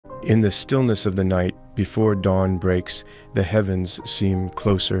In the stillness of the night, before dawn breaks, the heavens seem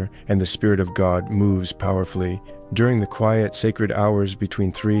closer and the Spirit of God moves powerfully. During the quiet, sacred hours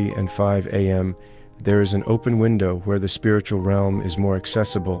between 3 and 5 a.m., there is an open window where the spiritual realm is more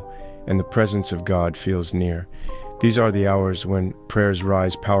accessible and the presence of God feels near. These are the hours when prayers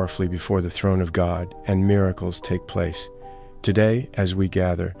rise powerfully before the throne of God and miracles take place. Today, as we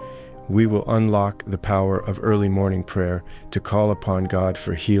gather, we will unlock the power of early morning prayer to call upon God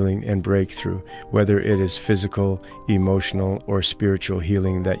for healing and breakthrough, whether it is physical, emotional, or spiritual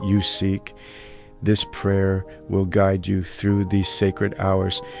healing that you seek. This prayer will guide you through these sacred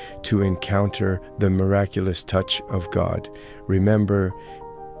hours to encounter the miraculous touch of God. Remember,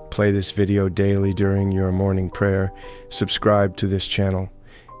 play this video daily during your morning prayer, subscribe to this channel,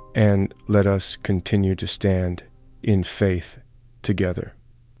 and let us continue to stand in faith together.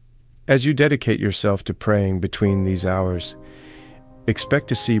 As you dedicate yourself to praying between these hours, expect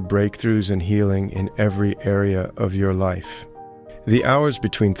to see breakthroughs and healing in every area of your life. The hours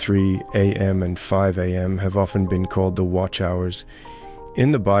between 3 a.m. and 5 a.m. have often been called the watch hours.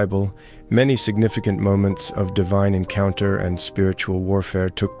 In the Bible, many significant moments of divine encounter and spiritual warfare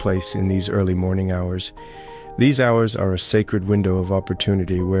took place in these early morning hours. These hours are a sacred window of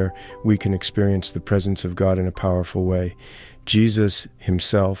opportunity where we can experience the presence of God in a powerful way. Jesus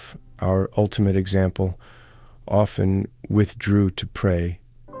himself, our ultimate example, often withdrew to pray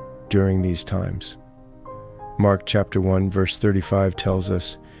during these times. Mark chapter 1 verse 35 tells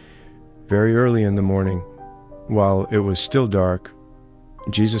us, "Very early in the morning, while it was still dark,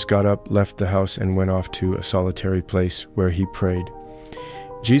 Jesus got up, left the house, and went off to a solitary place where he prayed."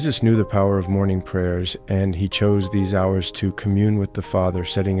 Jesus knew the power of morning prayers, and he chose these hours to commune with the Father,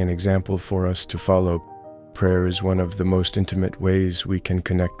 setting an example for us to follow. Prayer is one of the most intimate ways we can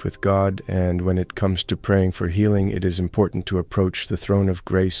connect with God, and when it comes to praying for healing, it is important to approach the throne of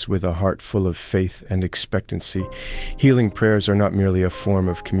grace with a heart full of faith and expectancy. Healing prayers are not merely a form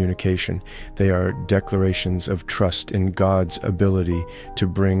of communication. They are declarations of trust in God's ability to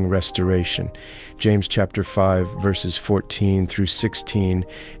bring restoration. James chapter 5 verses 14 through 16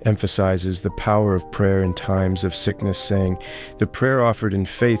 emphasizes the power of prayer in times of sickness, saying, "The prayer offered in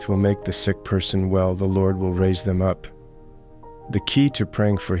faith will make the sick person well. The Lord will raise them up." The key to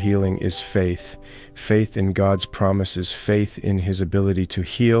praying for healing is faith. Faith in God's promises, faith in his ability to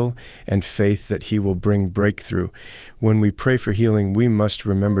heal, and faith that he will bring breakthrough. When we pray for healing, we must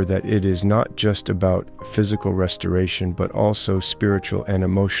remember that it is not just about physical restoration, but also spiritual and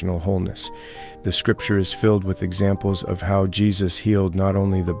emotional wholeness. The scripture is filled with examples of how Jesus healed not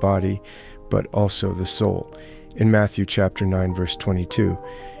only the body, but also the soul. In Matthew chapter 9, verse 22,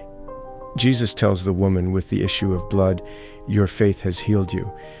 Jesus tells the woman with the issue of blood, "Your faith has healed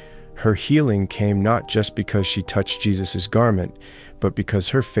you." Her healing came not just because she touched Jesus' garment, but because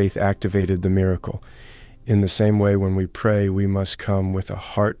her faith activated the miracle. In the same way, when we pray, we must come with a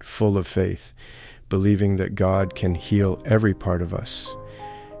heart full of faith, believing that God can heal every part of us.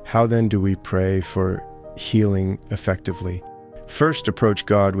 How then do we pray for healing effectively? First, approach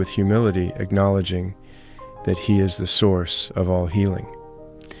God with humility, acknowledging that he is the source of all healing.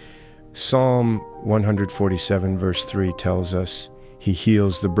 Psalm 147 verse 3 tells us, "He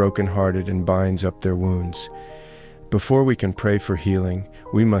heals the brokenhearted and binds up their wounds." Before we can pray for healing,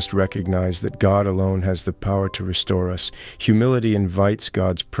 we must recognize that God alone has the power to restore us. Humility invites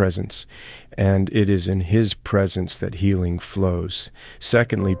God's presence, and it is in his presence that healing flows.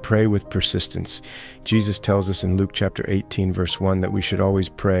 Secondly, pray with persistence. Jesus tells us in Luke chapter 18 verse 1 that we should always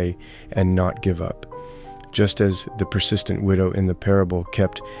pray and not give up. Just as the persistent widow in the parable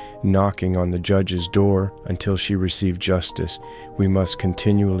kept knocking on the judge's door until she received justice, we must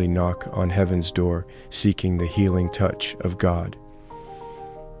continually knock on heaven's door, seeking the healing touch of God.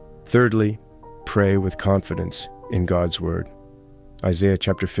 Thirdly, pray with confidence in God's word. Isaiah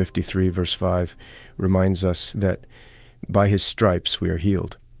chapter 53 verse 5 reminds us that by his stripes we are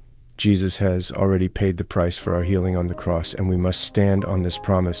healed. Jesus has already paid the price for our healing on the cross, and we must stand on this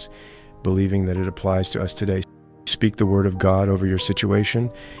promise, believing that it applies to us today. Speak the word of God over your situation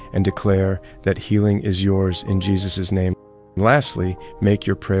and declare that healing is yours in Jesus' name. Lastly, make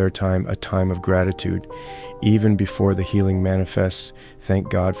your prayer time a time of gratitude. Even before the healing manifests, thank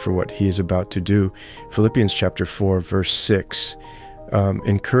God for what he is about to do. Philippians chapter 4 verse 6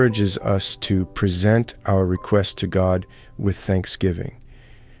 encourages us to present our request to God with thanksgiving.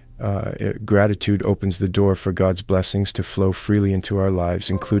 Gratitude opens the door for God's blessings to flow freely into our lives,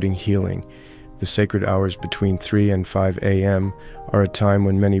 including healing. The sacred hours between 3 and 5 a.m. are a time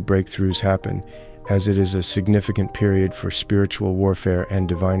when many breakthroughs happen, as it is a significant period for spiritual warfare and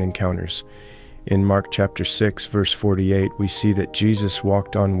divine encounters. In Mark chapter 6, verse 48, we see that Jesus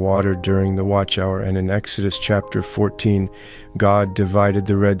walked on water during the watch hour, and in Exodus chapter 14, God divided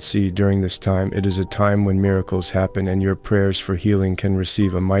the Red Sea during this time. It is a time when miracles happen, and your prayers for healing can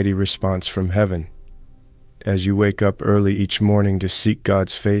receive a mighty response from heaven. As you wake up early each morning to seek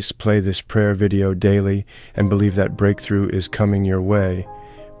God's face, play this prayer video daily and believe that breakthrough is coming your way.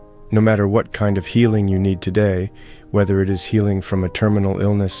 No matter what kind of healing you need today, whether it is healing from a terminal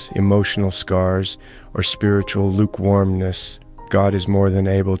illness, emotional scars, or spiritual lukewarmness, God is more than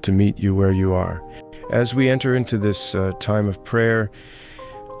able to meet you where you are. As we enter into this time of prayer,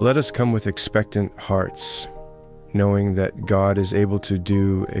 let us come with expectant hearts, knowing that God is able to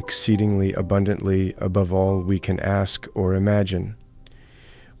do exceedingly abundantly above all we can ask or imagine.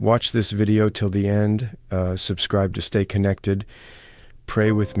 Watch this video till the end, subscribe to stay connected,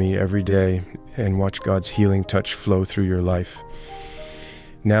 pray with me every day, and watch God's healing touch flow through your life.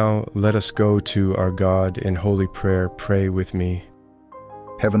 Now let us go to our God in holy prayer. Pray with me.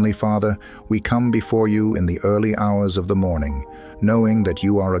 Heavenly Father, we come before you in the early hours of the morning, knowing that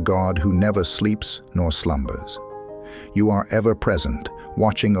you are a God who never sleeps nor slumbers. You are ever present,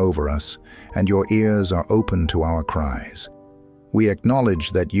 watching over us, and your ears are open to our cries. We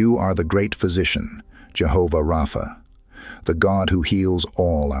acknowledge that you are the great physician, Jehovah Rapha, the God who heals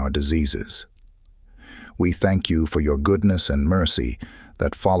all our diseases. We thank you for your goodness and mercy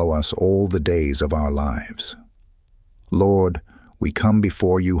that follow us all the days of our lives. Lord, we come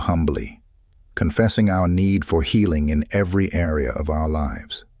before you humbly, confessing our need for healing in every area of our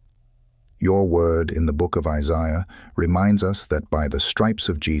lives. Your word in the book of Isaiah reminds us that by the stripes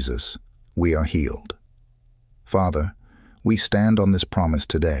of Jesus, we are healed. Father, we stand on this promise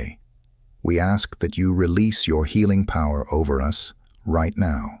today. We ask that you release your healing power over us right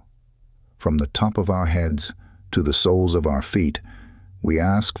now. From the top of our heads to the soles of our feet, we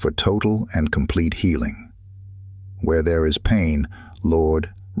ask for total and complete healing. Where there is pain,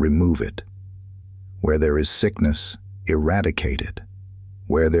 Lord, remove it. Where there is sickness, eradicate it.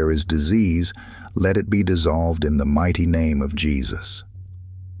 Where there is disease, let it be dissolved in the mighty name of Jesus.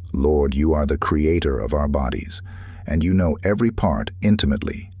 Lord, you are the creator of our bodies, and you know every part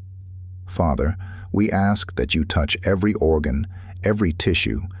intimately. Father, we ask that you touch every organ, every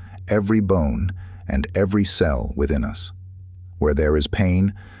tissue, every bone, and every cell within us. Where there is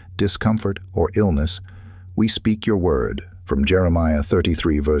pain, discomfort, or illness, we speak your word from Jeremiah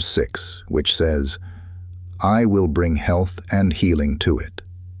 33 verse 6, which says, I will bring health and healing to it.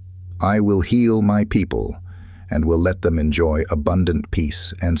 I will heal my people and will let them enjoy abundant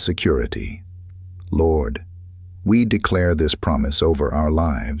peace and security. Lord, we declare this promise over our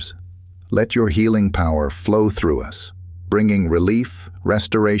lives. Let your healing power flow through us, bringing relief,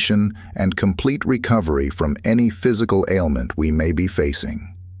 restoration, and complete recovery from any physical ailment we may be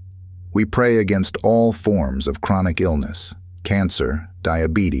facing. We pray against all forms of chronic illness, cancer,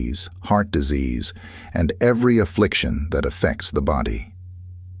 diabetes, heart disease, and every affliction that affects the body.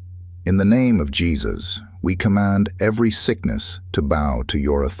 In the name of Jesus, we command every sickness to bow to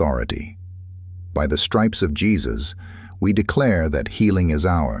your authority. By the stripes of Jesus, we declare that healing is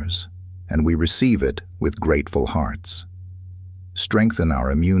ours, and we receive it with grateful hearts. Strengthen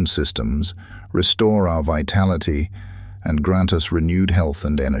our immune systems, restore our vitality, and grant us renewed health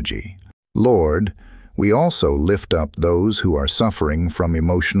and energy. Lord, we also lift up those who are suffering from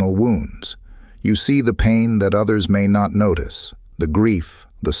emotional wounds. You see the pain that others may not notice, the grief,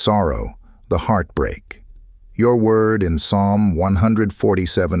 the sorrow, the heartbreak. Your word in Psalm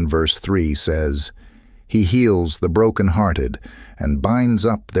 147 verse 3 says, He heals the brokenhearted and binds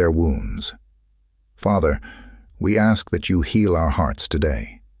up their wounds. Father, we ask that you heal our hearts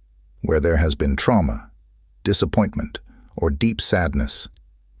today. Where there has been trauma, disappointment, or deep sadness,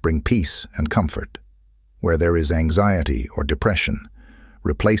 bring peace and comfort. Where there is anxiety or depression,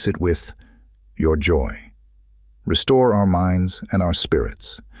 replace it with your joy. Restore our minds and our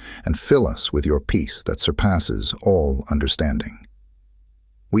spirits, and fill us with your peace that surpasses all understanding.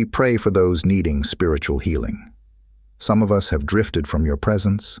 We pray for those needing spiritual healing. Some of us have drifted from your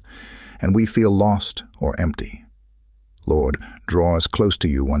presence, and we feel lost or empty. Lord, draw us close to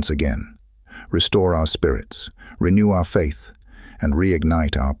you once again. Restore our spirits, renew our faith, and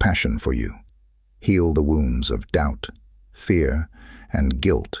reignite our passion for you. Heal the wounds of doubt, fear, and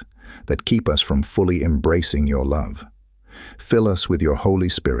guilt that keep us from fully embracing your love. Fill us with your Holy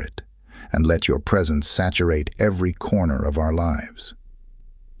Spirit, and let your presence saturate every corner of our lives.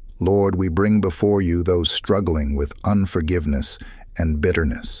 Lord, we bring before you those struggling with unforgiveness and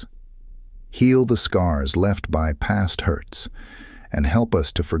bitterness. Heal the scars left by past hurts, and help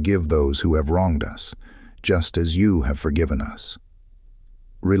us to forgive those who have wronged us, just as you have forgiven us.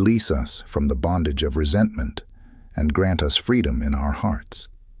 Release us from the bondage of resentment and grant us freedom in our hearts.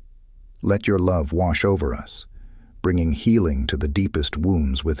 Let your love wash over us, bringing healing to the deepest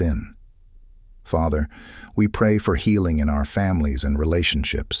wounds within. Father, we pray for healing in our families and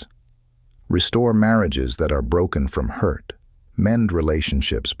relationships. Restore marriages that are broken from hurt, mend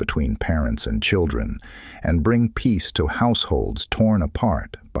relationships between parents and children, and bring peace to households torn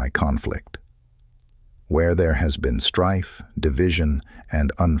apart by conflict. Where there has been strife, division,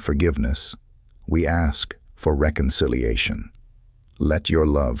 and unforgiveness, we ask for reconciliation. Let your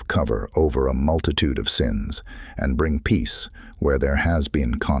love cover over a multitude of sins and bring peace where there has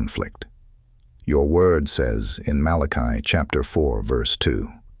been conflict. Your word says in Malachi chapter 4, verse 2,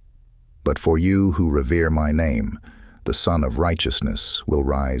 "But for you who revere my name, the Sun of Righteousness will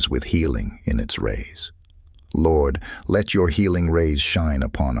rise with healing in its rays." Lord, let your healing rays shine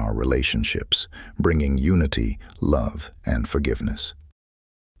upon our relationships, bringing unity, love, and forgiveness.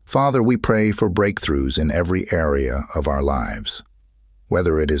 Father, we pray for breakthroughs in every area of our lives.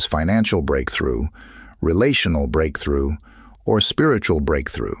 Whether it is financial breakthrough, relational breakthrough, or spiritual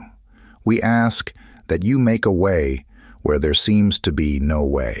breakthrough, we ask that you make a way where there seems to be no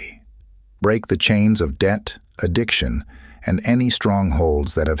way. Break the chains of debt, addiction, and any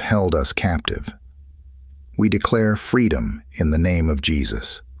strongholds that have held us captive. We declare freedom in the name of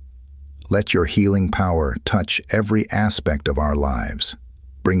Jesus. Let your healing power touch every aspect of our lives,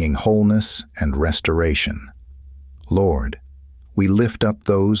 bringing wholeness and restoration. Lord, we lift up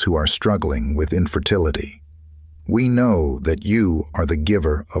those who are struggling with infertility. We know that you are the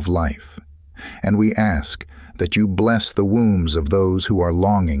giver of life, and we ask that you bless the wombs of those who are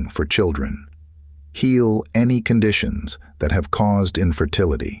longing for children. Heal any conditions that have caused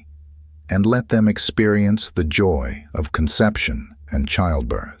infertility, and let them experience the joy of conception and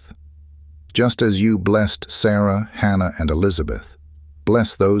childbirth. Just as you blessed Sarah, Hannah, and Elizabeth,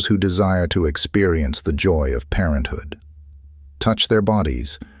 bless those who desire to experience the joy of parenthood. Touch their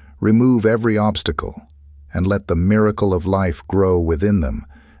bodies, remove every obstacle, and let the miracle of life grow within them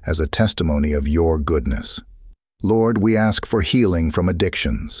as a testimony of your goodness. Lord, we ask for healing from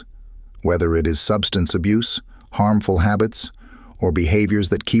addictions, whether it is substance abuse, harmful habits, or behaviors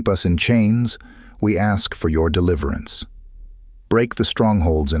that keep us in chains. We ask for your deliverance. Break the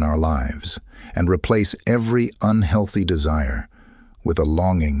strongholds in our lives and replace every unhealthy desire with a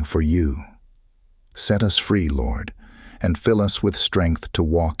longing for you. Set us free, Lord, and fill us with strength to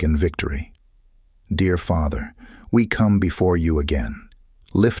walk in victory. Dear Father, we come before you again,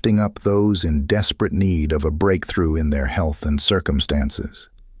 lifting up those in desperate need of a breakthrough in their health and circumstances.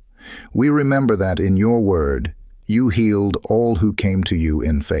 We remember that in your word, you healed all who came to you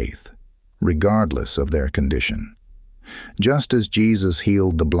in faith, regardless of their condition. Just as Jesus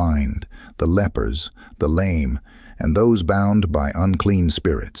healed the blind, the lepers, the lame, and those bound by unclean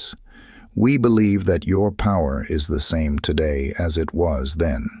spirits, we believe that your power is the same today as it was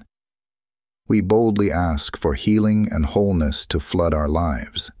then. We boldly ask for healing and wholeness to flood our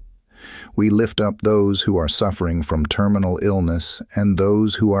lives. We lift up those who are suffering from terminal illness and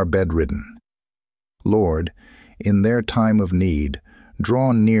those who are bedridden. Lord, in their time of need,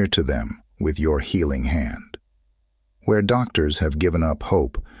 draw near to them with your healing hand. Where doctors have given up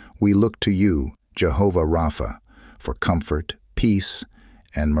hope, we look to you, Jehovah Rapha, for comfort, peace,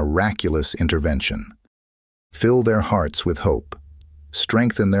 and miraculous intervention. Fill their hearts with hope,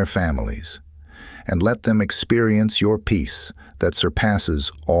 strengthen their families, and let them experience your peace that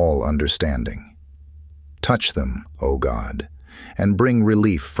surpasses all understanding. Touch them, O God, and bring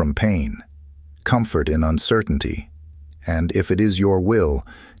relief from pain, comfort in uncertainty, and, if it is your will,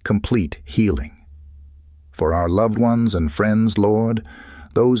 complete healing. For our loved ones and friends, Lord,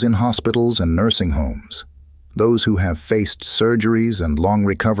 those in hospitals and nursing homes, those who have faced surgeries and long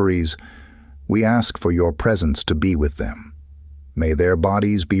recoveries, we ask for your presence to be with them. May their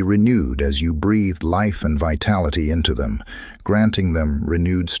bodies be renewed as you breathe life and vitality into them, granting them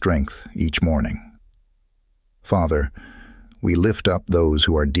renewed strength each morning. Father, we lift up those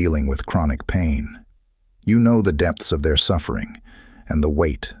who are dealing with chronic pain. You know the depths of their suffering and the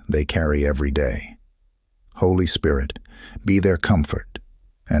weight they carry every day. Holy Spirit, be their comfort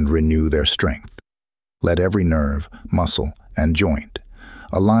and renew their strength. Let every nerve, muscle, and joint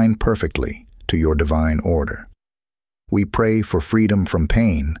align perfectly to your divine order. We pray for freedom from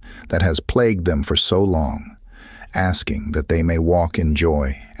pain that has plagued them for so long, asking that they may walk in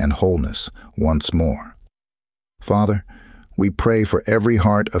joy and wholeness once more. Father, we pray for every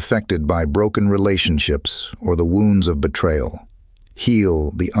heart affected by broken relationships or the wounds of betrayal.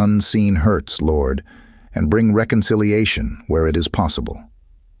 Heal the unseen hurts, Lord, and bring reconciliation where it is possible.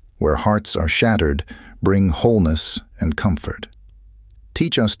 Where hearts are shattered, bring wholeness and comfort.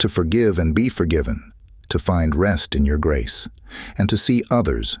 Teach us to forgive and be forgiven, to find rest in your grace, and to see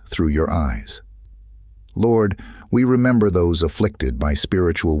others through your eyes. Lord, we remember those afflicted by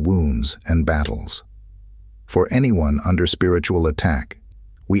spiritual wounds and battles. For anyone under spiritual attack,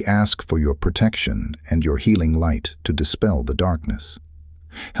 we ask for your protection and your healing light to dispel the darkness.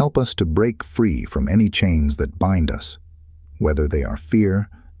 Help us to break free from any chains that bind us, whether they are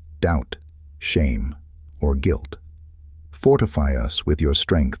fear, doubt, shame, or guilt. Fortify us with your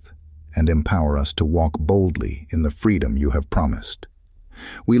strength and empower us to walk boldly in the freedom you have promised.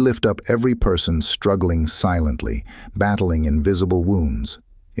 We lift up every person struggling silently, battling invisible wounds,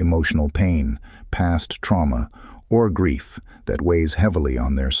 emotional pain, past trauma, or grief that weighs heavily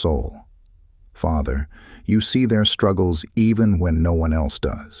on their soul. Father, you see their struggles even when no one else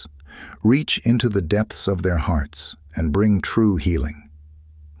does. Reach into the depths of their hearts and bring true healing.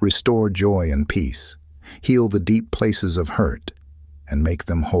 Restore joy and peace, heal the deep places of hurt, and make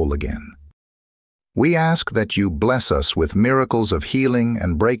them whole again. We ask that you bless us with miracles of healing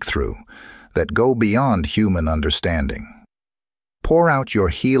and breakthrough that go beyond human understanding. Pour out your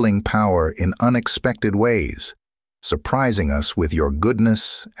healing power in unexpected ways, surprising us with your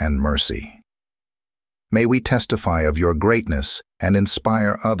goodness and mercy. May we testify of your greatness and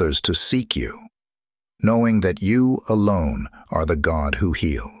inspire others to seek you, knowing that you alone are the God who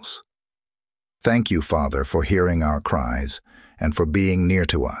heals. Thank you, Father, for hearing our cries and for being near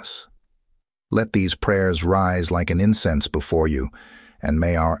to us. Let these prayers rise like an incense before you, and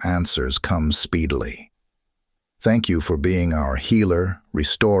may our answers come speedily. Thank you for being our healer,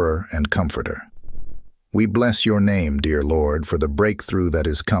 restorer, and comforter. We bless your name, dear Lord, for the breakthrough that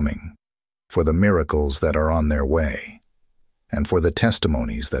is coming, for the miracles that are on their way, and for the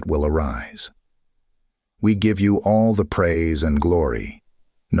testimonies that will arise. We give you all the praise and glory,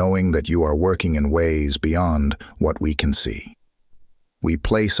 knowing that you are working in ways beyond what we can see. We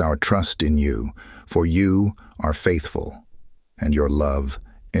place our trust in you, for you are faithful, and your love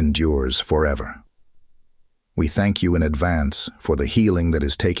endures forever. We thank you in advance for the healing that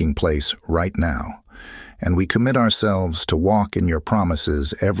is taking place right now, and we commit ourselves to walk in your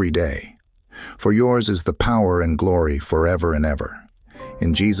promises every day. For yours is the power and glory forever and ever.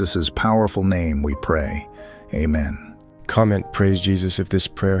 In Jesus' powerful name we pray. Amen. Comment "Praise Jesus" if this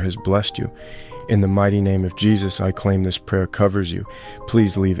prayer has blessed you. In the mighty name of Jesus, I claim this prayer covers you.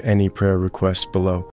 Please leave any prayer requests below.